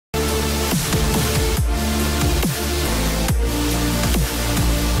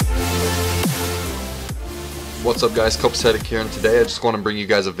What's up guys, Copacetic here, and today I just want to bring you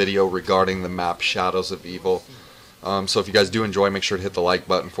guys a video regarding the map Shadows of Evil. So if you guys do enjoy, make sure to hit the like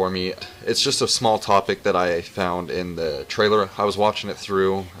button for me. It's just a small topic that I found in the trailer. I was watching it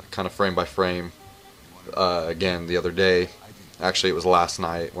through, kind of frame by frame, again the other day. Actually it was last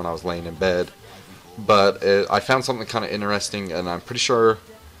night when I was laying in bed. But I found something kind of interesting, and I'm pretty sure,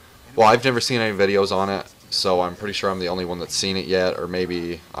 well, I've never seen any videos on it, so I'm pretty sure I'm the only one that's seen it yet, or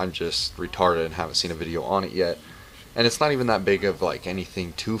maybe I'm just retarded and haven't seen a video on it yet. And it's not even that big of like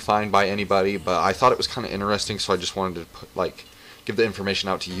anything to find by anybody, but I thought it was kind of interesting, so I just wanted to give the information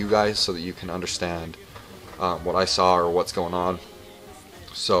out to you guys so that you can understand what I saw or what's going on.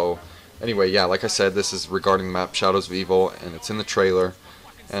 So anyway, yeah, like I said, this is regarding the map Shadows of Evil, and it's in the trailer.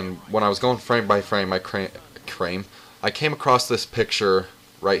 And when I was going frame by frame, I came across this picture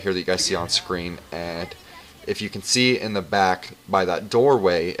right here that you guys see on screen, and if you can see in the back by that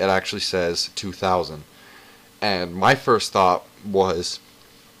doorway, it actually says 2000. And my first thought was,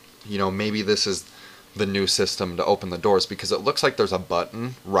 you know, maybe this is the new system to open the doors, because it looks like there's a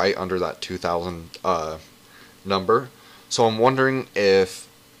button right under that 2000 number. So I'm wondering if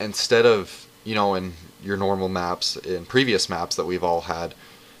instead of, you know, in your normal maps, in previous maps that we've all had,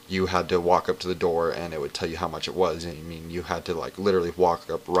 you had to walk up to the door and it would tell you how much it was. I mean, you had to like literally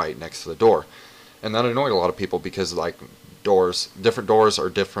walk up right next to the door. And that annoyed a lot of people because like different doors are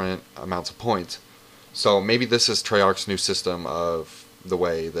different amounts of points. So maybe this is Treyarch's new system of the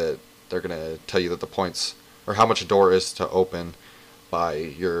way that they're going to tell you that the points, or how much a door is to open by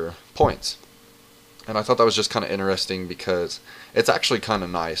your points. And I thought that was just kind of interesting, because it's actually kind of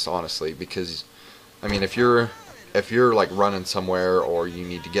nice, honestly, because I mean, if you're like running somewhere, or you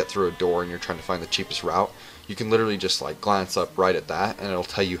need to get through a door and you're trying to find the cheapest route, you can literally just like glance up right at that and it'll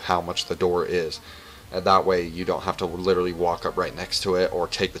tell you how much the door is. And that way you don't have to literally walk up right next to it or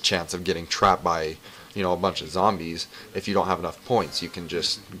take the chance of getting trapped by, you know, a bunch of zombies. If you don't have enough points, you can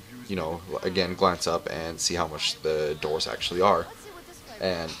just, you know, again glance up and see how much the doors actually are.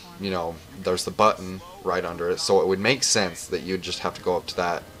 And, you know, there's the button right under it, so it would make sense that you'd just have to go up to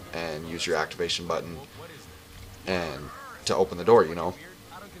that and use your activation button and to open the door, you know.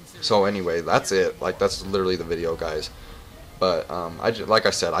 So anyway, that's it. Like, that's literally the video, guys. But like I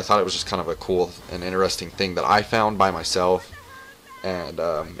said, I thought it was just kind of a cool and interesting thing that I found by myself. And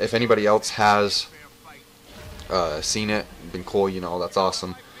if anybody else has seen it, been cool, you know, that's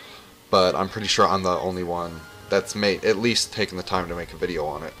awesome. But I'm pretty sure I'm the only one that's at least taken the time to make a video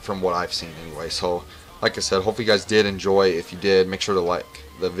on it, from what I've seen anyway. So like I said, hopefully you guys did enjoy. If you did, make sure to like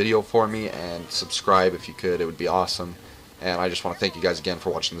the video for me and subscribe if you could. It would be awesome. And I just want to thank you guys again for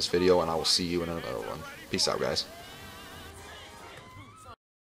watching this video, and I will see you in another one. Peace out, guys.